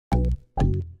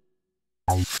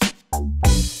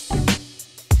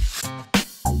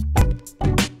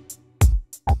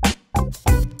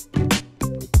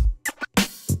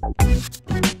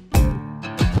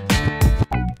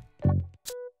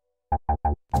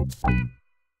Good morning.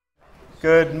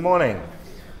 Good morning.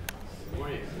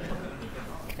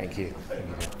 Thank you.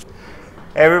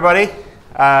 Hey everybody,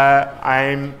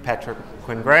 I'm Patrick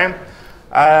Quinn-Graham.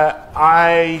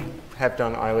 I have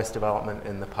done iOS development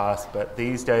in the past, but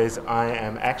these days I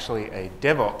am actually a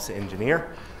DevOps engineer.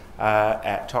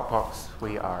 At TopBox,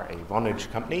 we are a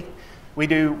Vonage company. We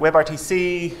do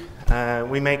WebRTC,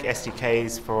 we make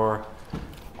SDKs for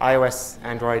iOS,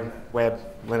 Android, web,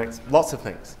 Linux, lots of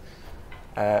things.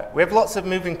 We have lots of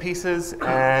moving pieces,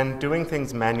 and doing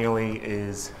things manually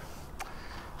it's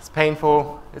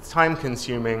painful, it's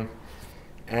time-consuming,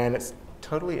 and it's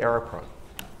totally error-prone.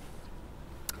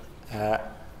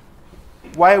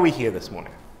 Why are we here this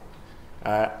morning?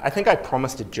 I think I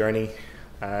promised a journey.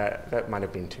 That might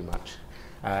have been too much.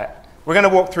 We're going to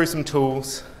walk through some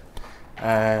tools,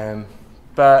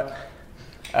 but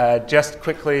just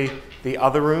quickly, the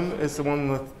other room is the one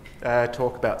with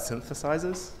talk about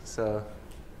synthesizers. So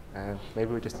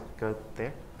maybe we just go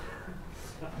there?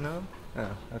 No? Oh,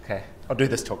 okay. I'll do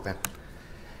this talk then.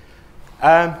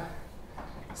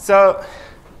 So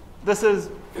this is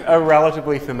a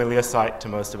relatively familiar site to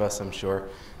most of us, I'm sure.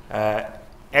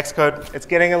 Xcode, it's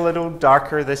getting a little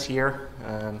darker this year.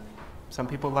 Some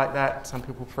people like that. Some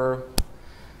people prefer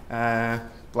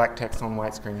black text on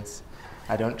white screens.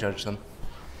 I don't judge them.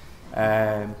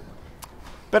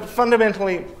 But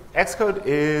fundamentally, Xcode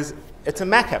it's a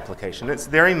Mac application. It's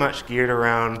very much geared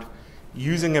around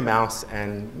using a mouse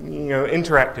and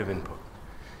interactive input.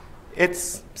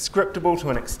 It's scriptable to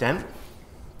an extent,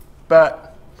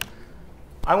 but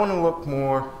I want to look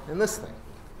more in this thing,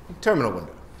 terminal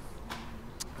window.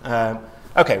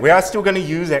 Okay, we are still going to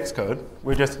use Xcode.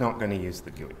 We're just not going to use the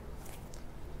GUI.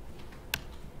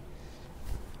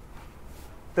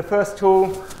 The first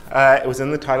tool, it was in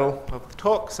the title of the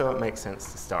talk, so it makes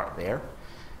sense to start there,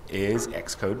 is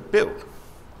xcodebuild.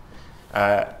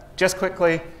 Just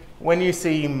quickly, when you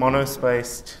see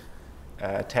monospaced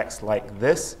text like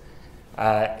this,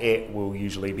 it will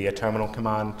usually be a terminal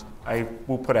command. I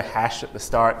will put a hash at the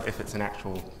start if it's an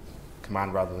actual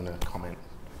command rather than a comment.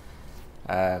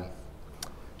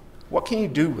 What can you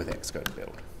do with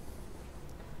xcodebuild?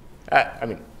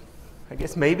 I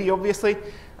guess maybe obviously,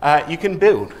 you can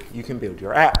build. You can build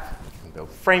your app, you can build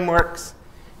frameworks,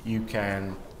 you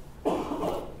can,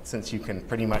 since you can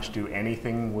pretty much do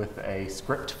anything with a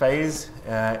script phase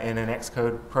in an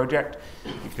Xcode project,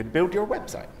 you could build your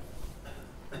website.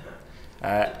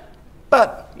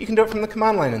 But you can do it from the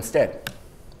command line instead.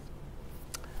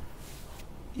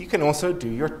 You can also do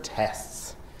your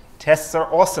tests. Tests are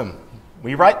awesome.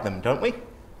 We write them, don't we?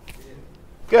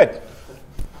 Good.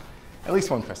 At least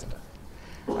one person does.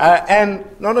 And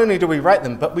not only do we write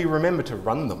them, but we remember to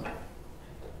run them.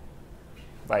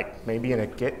 Like maybe in a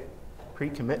git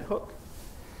pre-commit hook.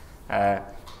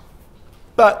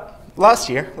 But last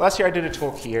year I did a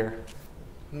talk here,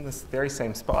 in this very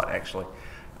same spot actually,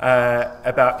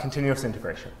 about continuous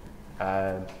integration.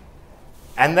 And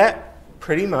that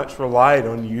pretty much relied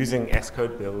on using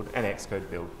xcodebuild and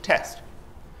xcodebuild test.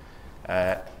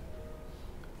 Yeah.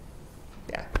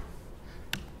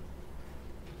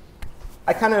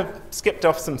 I kind of skipped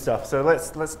off some stuff, so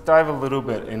let's dive a little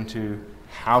bit into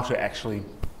how to actually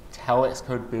tell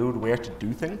xcodebuild where to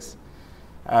do things.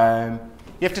 You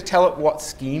have to tell it what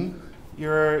scheme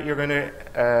you're going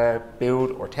to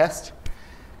build or test,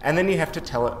 and then you have to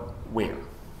tell it where.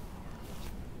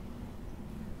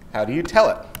 How do you tell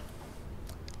it?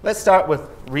 Let's start with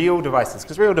real devices,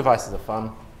 because real devices are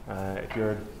fun. If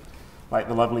you're like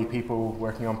the lovely people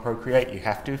working on Procreate, you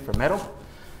have to for Metal.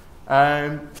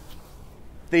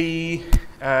 The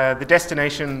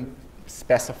destination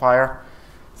specifier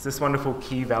is this wonderful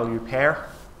key value pair.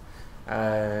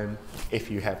 If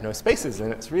you have no spaces,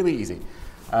 then it's really easy.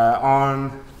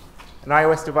 On an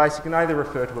iOS device, you can either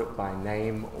refer to it by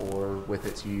name or with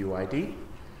its UUID.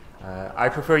 I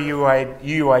prefer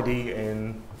UUID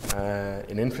in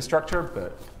infrastructure,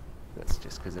 but that's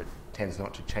just because it tends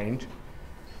not to change.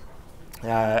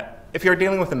 If you're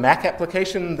dealing with a Mac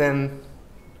application, then,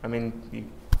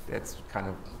 it's kind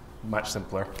of much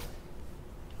simpler.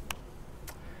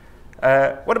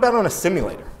 What about on a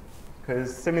simulator?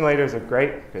 Because simulators are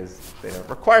great because they don't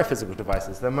require physical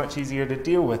devices. They're much easier to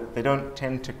deal with. They don't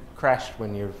tend to crash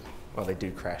when well, they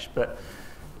do crash, but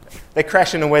they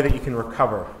crash in a way that you can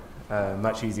recover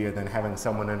much easier than having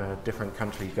someone in a different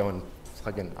country go and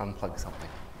plug and unplug something.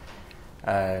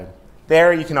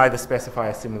 There you can either specify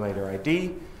a simulator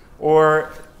ID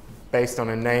or based on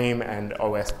a name and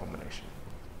OS combination.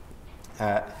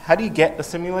 How do you get the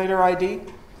simulator ID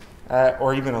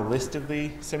or even a list of the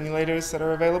simulators that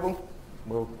are available?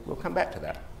 We'll come back to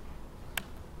that.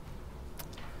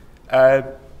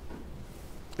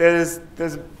 there's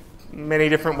many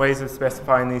different ways of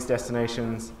specifying these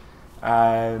destinations.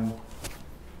 Grab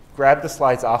the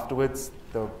slides afterwards.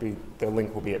 The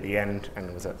link will be at the end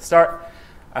and was at the start.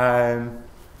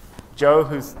 Joe,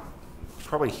 who's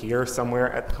probably here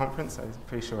somewhere at the conference, I'm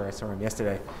pretty sure I saw him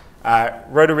yesterday,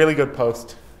 wrote a really good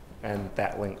post, and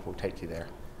that link will take you there.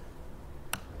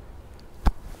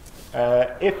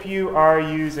 If you are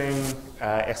using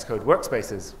Xcode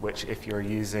workspaces, which if you're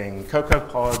using Cocoa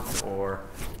pods or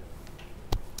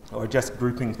just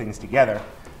grouping things together,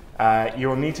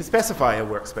 you'll need to specify a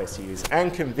workspace to use.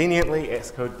 And conveniently,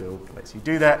 Xcode build lets you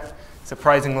do that,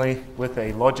 surprisingly, with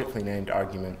a logically named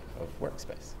argument of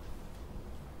workspace.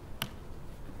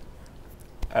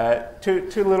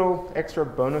 Two little extra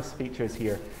bonus features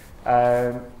here.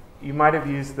 You might have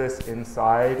used this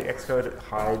inside Xcode. It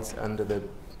hides under the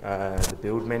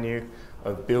build menu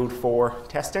of build for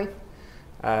testing.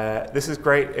 This is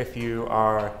great if you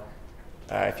are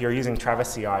if you're using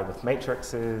Travis CI with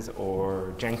matrices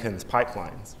or Jenkins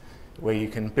pipelines, where you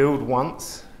can build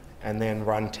once and then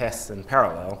run tests in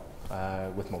parallel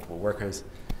with multiple workers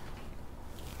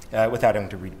without having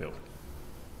to rebuild.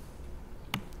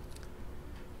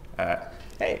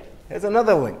 Hey, there's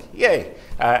another link. Yay!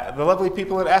 The lovely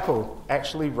people at Apple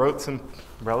actually wrote some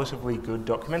relatively good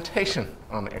documentation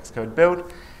on Xcode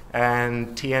build,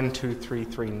 and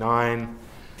TN2339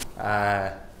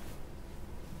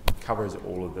 covers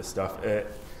all of this stuff.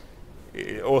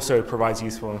 It also provides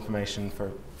useful information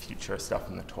for future stuff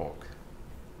in the talk.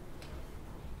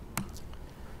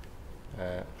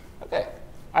 Okay,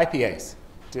 IPAs.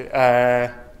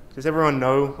 Does everyone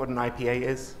know what an IPA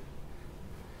is?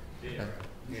 Yeah.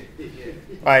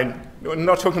 I'm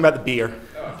not talking about the beer.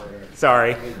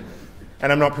 Sorry.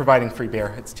 And I'm not providing free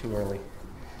beer. It's too early.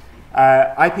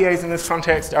 IPAs in this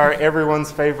context are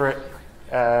everyone's favorite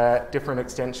different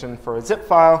extension for a zip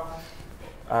file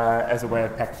as a way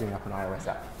of packaging up an iOS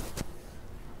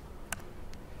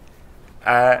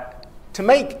app. To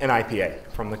make an IPA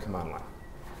from the command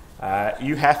line,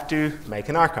 you have to make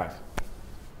an archive.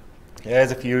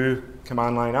 There's a few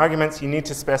command line arguments. You need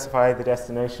to specify the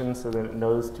destination so that it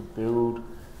knows to build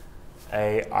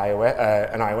an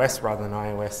iOS rather than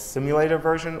an iOS simulator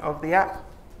version of the app.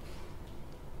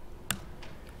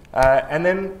 And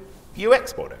then you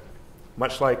export it,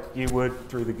 much like you would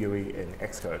through the GUI in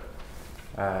Xcode.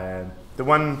 The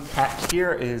one catch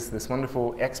here is this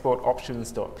wonderful export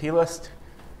options.plist.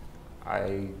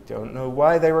 I don't know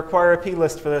why they require a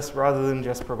plist for this rather than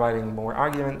just providing more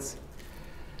arguments.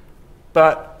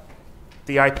 But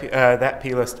the that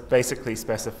plist basically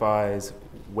specifies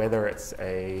whether it's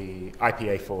a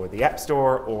IPA for the App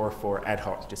Store or for ad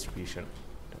hoc distribution.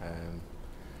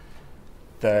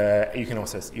 You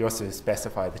also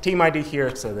specify the team ID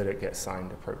here so that it gets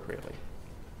signed appropriately.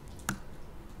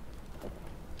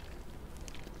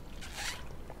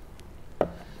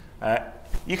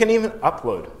 You can even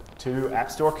upload to App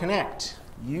Store Connect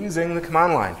using the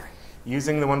command line,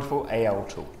 using the wonderful AL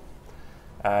tool.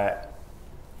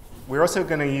 We're also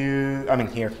going to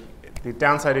use, here, the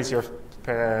downside is you're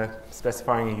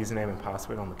specifying a username and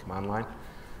password on the command line.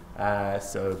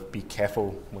 So be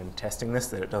careful when testing this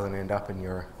that it doesn't end up in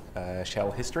your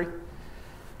shell history.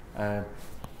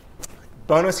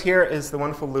 Bonus here is the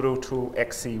wonderful little tool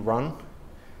xcrun,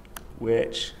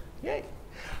 which, yay,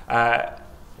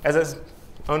 as its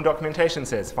own documentation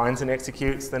says, finds and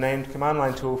executes the named command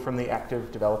line tool from the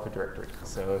active developer directory.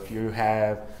 So if you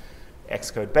have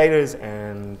Xcode betas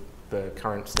and the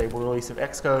current stable release of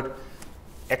Xcode,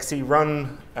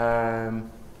 xcrun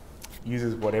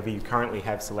uses whatever you currently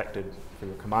have selected for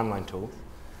your command line tool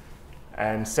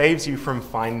and saves you from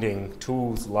finding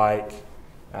tools like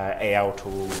AL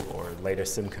tool or later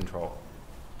sim control.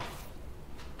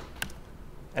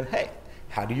 And hey,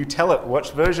 how do you tell it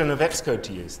which version of Xcode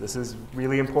to use? This is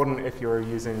really important if you're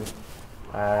using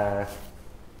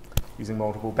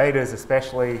multiple betas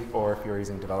especially, or if you're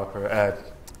using developer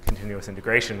continuous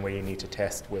integration where you need to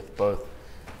test with both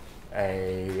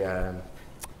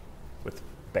with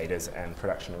betas and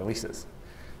production releases.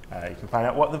 You can find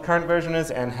out what the current version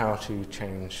is and how to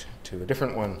change to a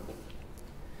different one.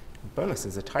 Bonus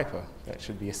is a typo. That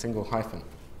should be a single hyphen.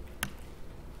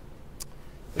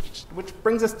 Which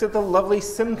brings us to the lovely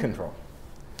sim control.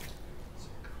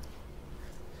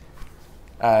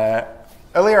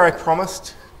 Earlier I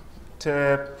promised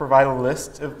to provide a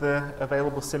list of the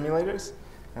available simulators,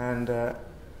 and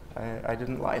I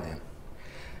didn't lie then.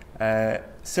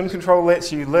 Sim control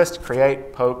lets you list,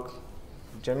 create, poke,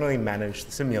 generally manage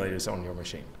the simulators on your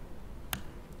machine.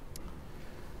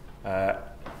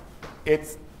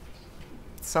 It's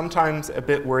sometimes a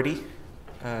bit wordy.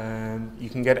 you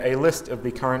can get a list of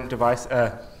the current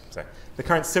the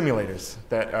current simulators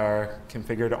that are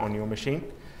configured on your machine.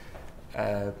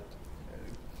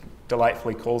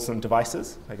 Delightfully calls them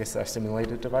devices. I guess they're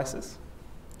simulated devices.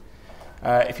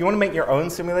 If you want to make your own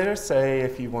simulators, say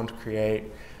if you want to create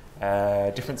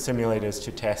different simulators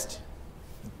to test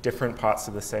different parts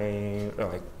of the same,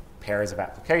 like pairs of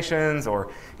applications,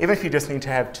 or even if you just need to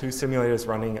have two simulators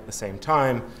running at the same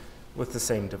time with the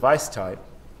same device type,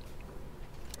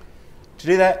 to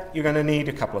do that, you're going to need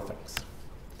a couple of things.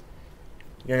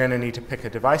 You're going to need to pick a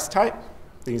device type.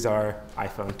 These are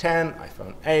iPhone 10,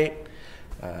 iPhone 8,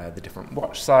 the different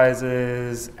watch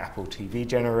sizes, Apple TV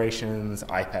generations,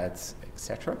 iPads,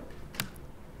 etc.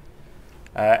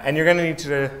 And you're going to need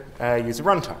to use a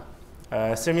runtime.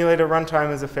 Simulator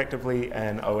runtime is effectively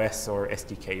an OS or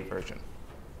SDK version.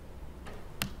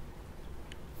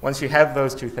 Once you have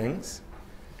those two things,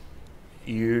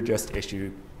 you just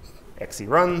issue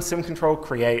xcrun, simcontrol,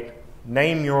 create,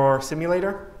 name your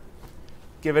simulator,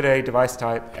 give it a device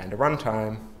type and a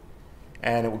runtime,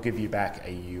 and it will give you back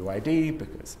a UUID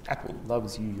because Apple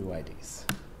loves UUIDs.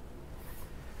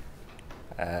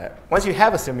 Once you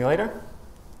have a simulator,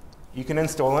 you can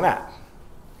install an app.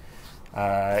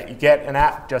 You get an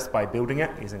app just by building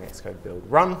it using Xcode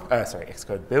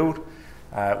build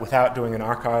without doing an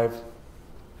archive,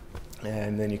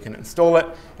 and then you can install it,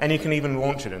 and you can even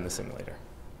launch it in the simulator.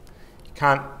 You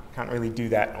can't really do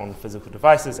that on physical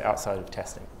devices outside of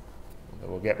testing. But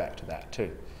we'll get back to that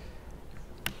too.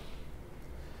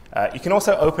 You can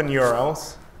also open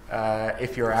URLs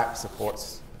if your app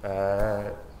supports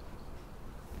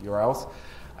URLs.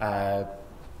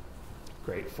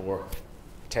 Great for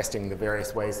testing the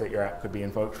various ways that your app could be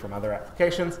invoked from other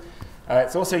applications.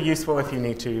 It's also useful if you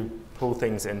need to pull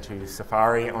things into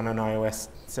Safari on an iOS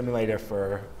simulator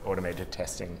for automated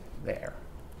testing there.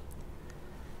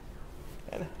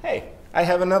 And hey, I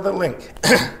have another link.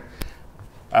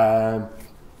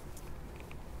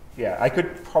 Yeah, I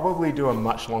could probably do a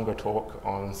much longer talk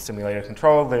on simulator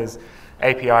control. There's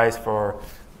APIs for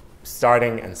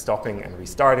starting and stopping and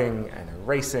restarting and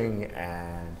erasing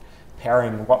and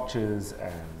pairing watches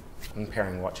and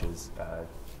unpairing watches,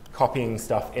 copying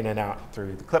stuff in and out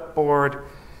through the clipboard.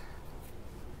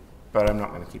 But I'm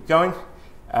not going to keep going.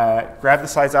 Grab the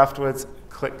slides afterwards,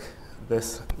 click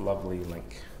this lovely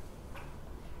link.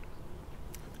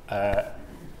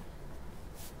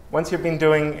 Once you've been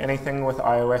doing anything with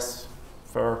iOS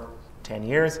for 10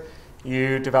 years,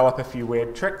 you develop a few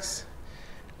weird tricks.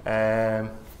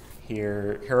 Here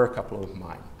are a couple of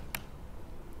mine.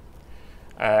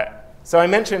 So I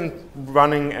mentioned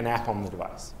running an app on the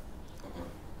device.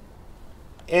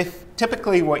 If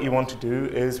typically what you want to do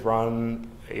is run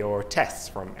your tests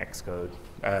from Xcode,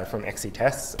 from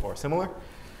XCtests or similar,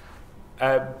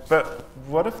 but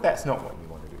what if that's not what you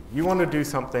want to do? You want to do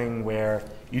something where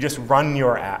you just run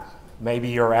your app. Maybe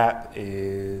your app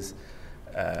is,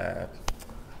 I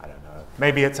don't know,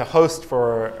 maybe it's a host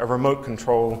for a remote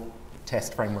control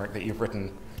test framework that you've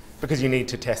written because you need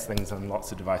to test things on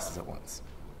lots of devices at once.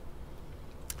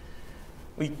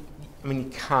 I mean, you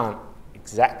can't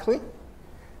exactly,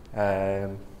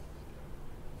 but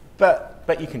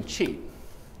you can cheat.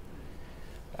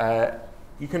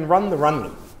 You can run the run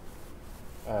loop.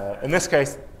 In this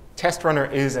case, test runner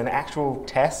is an actual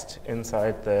test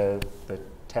inside the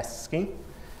test scheme.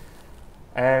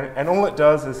 And all it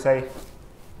does is say,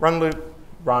 run loop,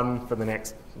 run for the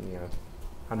next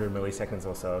 100 milliseconds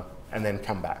or so, and then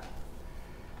come back.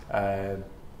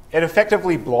 It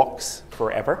effectively blocks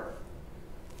forever,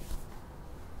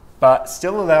 but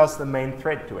still allows the main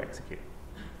thread to execute.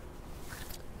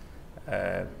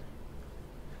 The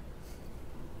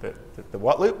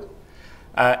what loop?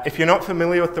 If you're not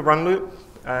familiar with the run loop,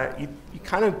 you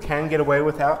kind of can get away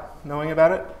without knowing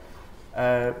about it,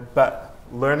 but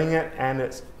learning it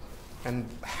and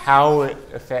how it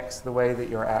affects the way that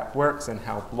your app works and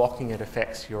how blocking it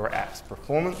affects your app's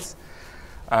performance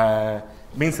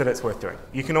means that it's worth doing.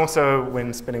 You can also,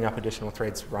 when spinning up additional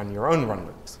threads, run your own run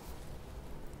loops.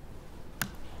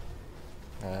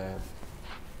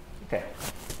 Okay.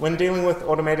 When dealing with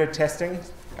automated testing,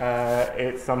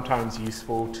 it's sometimes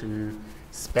useful to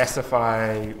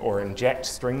specify or inject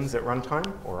strings at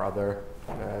runtime or other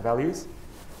values.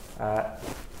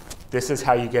 This is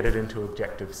how you get it into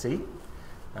Objective-C.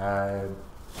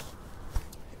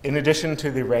 In addition to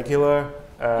the regular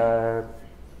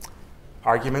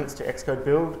arguments to Xcode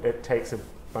build, it takes a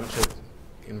bunch of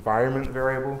environment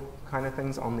variable kind of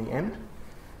things on the end.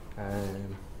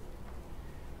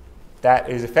 That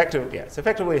is effectively, it's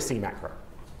effectively a C macro.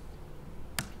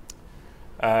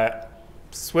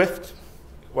 Swift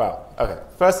well, okay.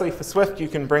 Firstly, for Swift, you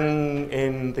can bring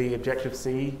in the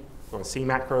Objective-C or C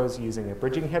macros using a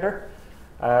bridging header.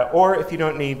 Or if you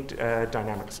don't need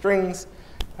dynamic strings,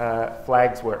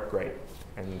 flags work great.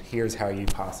 And here's how you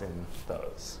pass in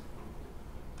those.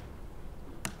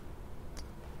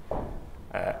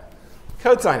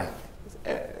 Code signing.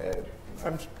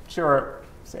 I'm sure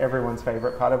it's everyone's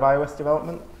favorite part of iOS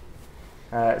development,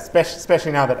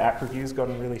 especially now that app review's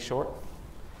gotten really short.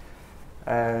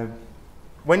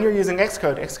 When you're using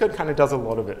Xcode, Xcode kind of does a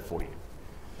lot of it for you.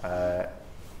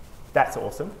 That's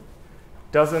awesome.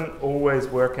 Doesn't always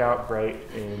work out great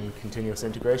in continuous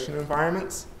integration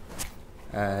environments.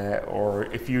 Or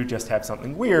if you just have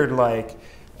something weird like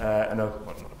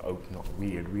not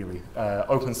weird, really,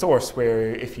 open source,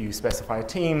 where if you specify a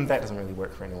team, that doesn't really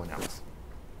work for anyone else.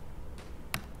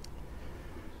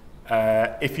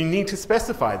 If you need to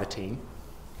specify the team,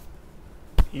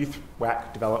 you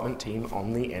whack development team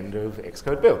on the end of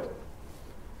Xcode build.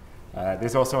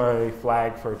 There's also a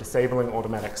flag for disabling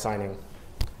automatic signing,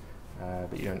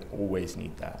 but you don't always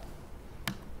need that.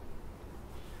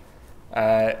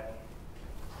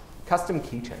 Custom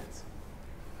keychains.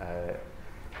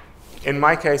 In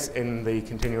my case, in the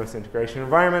continuous integration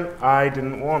environment, I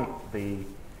didn't want these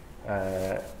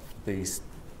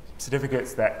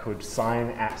certificates that could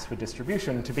sign apps for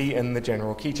distribution to be in the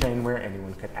general keychain where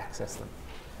anyone could access them.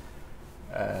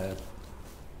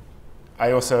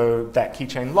 That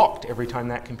keychain locked every time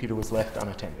that computer was left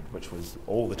unattended, which was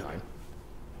all the time.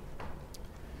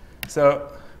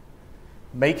 So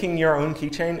making your own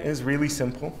keychain is really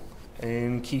simple.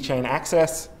 In keychain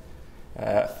access,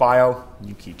 file,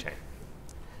 new keychain.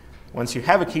 Once you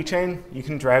have a keychain, you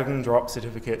can drag and drop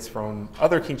certificates from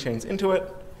other keychains into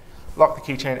it, lock the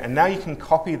keychain, and now you can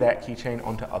copy that keychain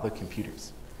onto other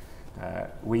computers.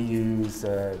 We use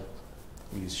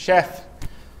Chef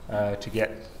to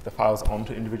get the files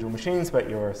onto individual machines, but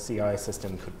your CI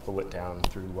system could pull it down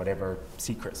through whatever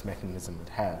secrets mechanism it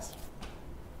has.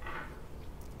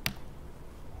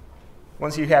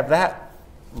 Once you have that,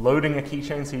 loading a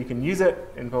keychain so you can use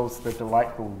it involves the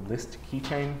delightful list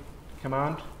keychain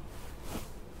command.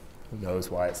 Who knows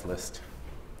why it's list?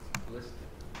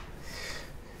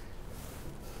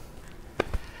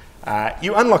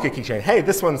 You unlock a keychain. Hey,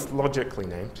 this one's logically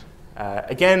named.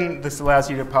 Again, this allows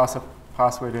you to pass a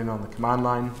password in on the command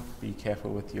line. Be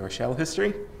careful with your shell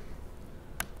history.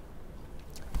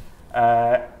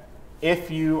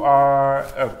 If you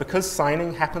are, because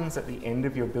signing happens at the end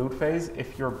of your build phase,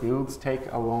 if your builds take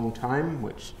a long time,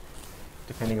 which,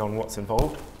 depending on what's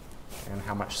involved and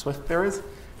how much Swift there is,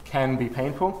 can be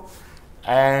painful,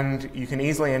 and you can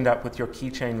easily end up with your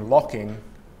keychain locking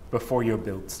before your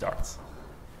build starts.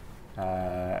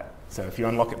 So if you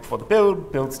unlock it before the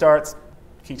build starts,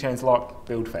 keychain's locked,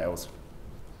 build fails.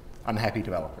 Unhappy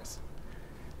developers.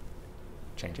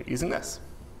 Change it using this.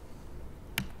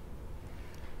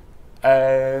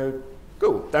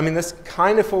 Cool. I mean, this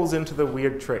kind of falls into the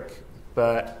weird trick,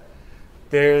 but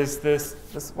there's this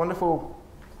wonderful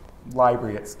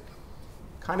library. It's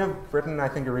kind of written, I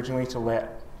think, originally to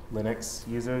let Linux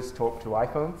users talk to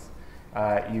iPhones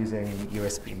using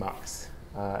USB MUX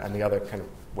and the other kind of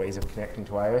ways of connecting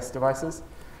to iOS devices.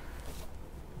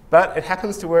 But it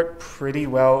happens to work pretty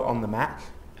well on the Mac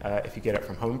if you get it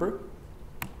from Homebrew.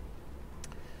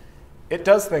 It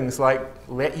does things like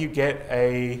let you get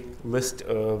a list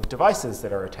of devices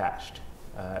that are attached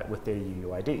with their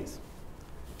UUIDs.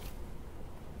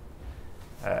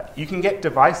 You can get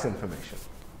device information.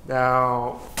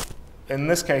 Now, in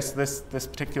this case, this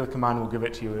particular command will give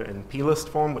it to you in plist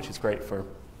form, which is great for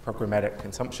programmatic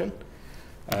consumption.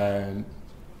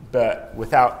 But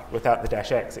without the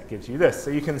 -x, it gives you this. So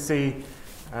you can see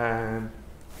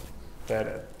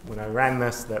that when I ran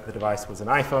this, that the device was an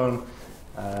iPhone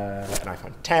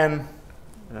 10.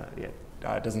 It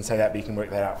doesn't say that, but you can work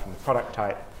that out from the product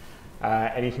type.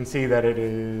 And you can see that it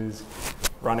is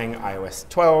running iOS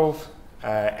 12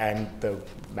 and the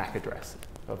MAC address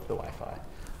of the Wi-Fi.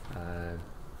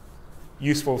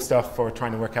 Useful stuff for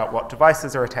trying to work out what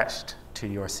devices are attached to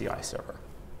your CI server.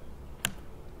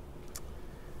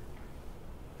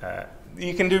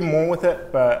 You can do more with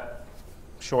it, but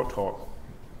short talk.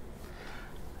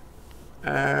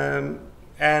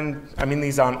 And I mean,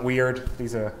 these aren't weird.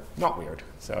 These are not weird.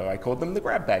 So I called them the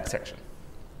grab bag section.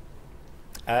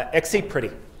 XC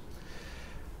pretty.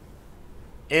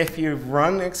 If you've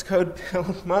run Xcode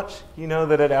build much, you know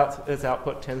that its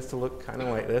output tends to look kind of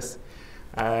like this.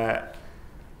 The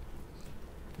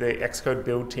Xcode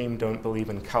build team don't believe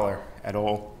in color at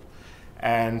all.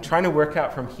 And trying to work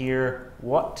out from here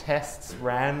what tests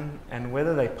ran and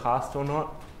whether they passed or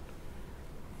not,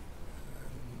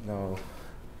 no.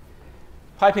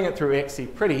 piping it through XC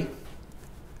pretty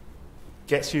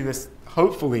gets you this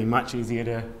hopefully much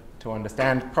easier to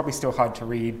understand. Probably still hard to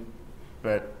read,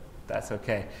 but that's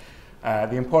okay.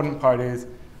 The important part is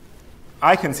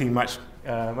I can see much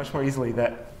more easily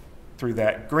that through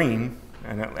that green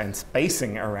and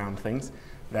spacing around things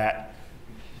that,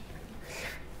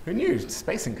 who knew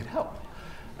spacing could help?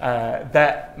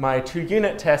 That my 2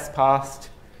 unit tests passed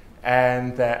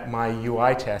and that my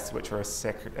UI tests, which are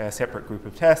a separate group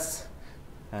of tests,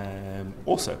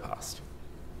 also passed.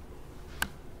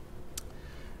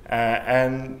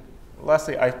 And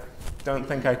lastly, I don't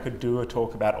think I could do a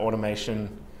talk about automation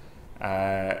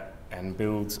and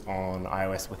builds on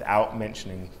iOS without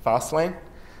mentioning Fastlane.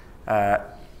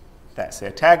 That's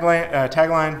their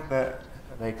tagline that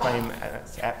they claim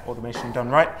it's app automation done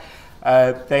right.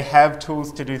 They have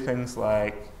tools to do things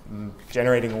like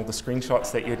generating all the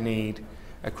screenshots that you'd need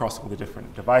across all the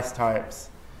different device types,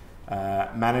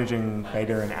 managing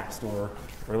beta and App Store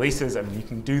releases. I mean, you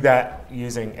can do that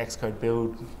using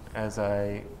xcodebuild, as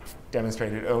I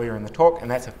demonstrated earlier in the talk,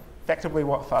 and that's effectively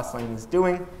what Fastlane is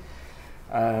doing.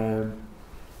 But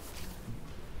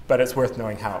it's worth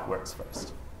knowing how it works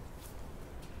first.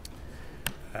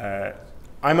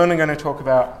 I'm only going to talk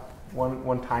about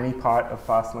one tiny part of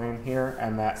Fastlane here,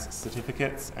 and that's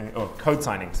certificates, or code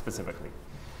signing specifically,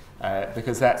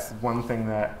 because that's one thing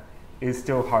that is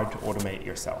still hard to automate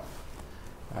yourself.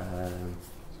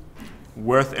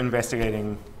 Worth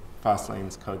investigating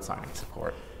Fastlane's code signing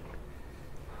support,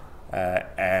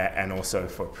 and also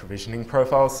for provisioning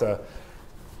profiles. So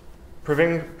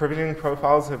provisioning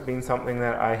profiles have been something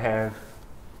that I have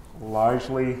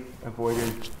largely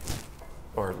avoided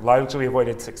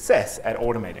success at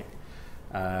automating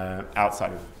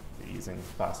outside of using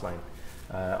Fastlane.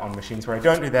 On machines where I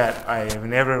don't do that, I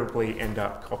inevitably end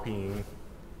up copying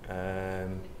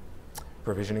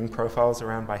provisioning profiles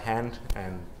around by hand,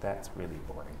 and that's really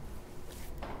boring.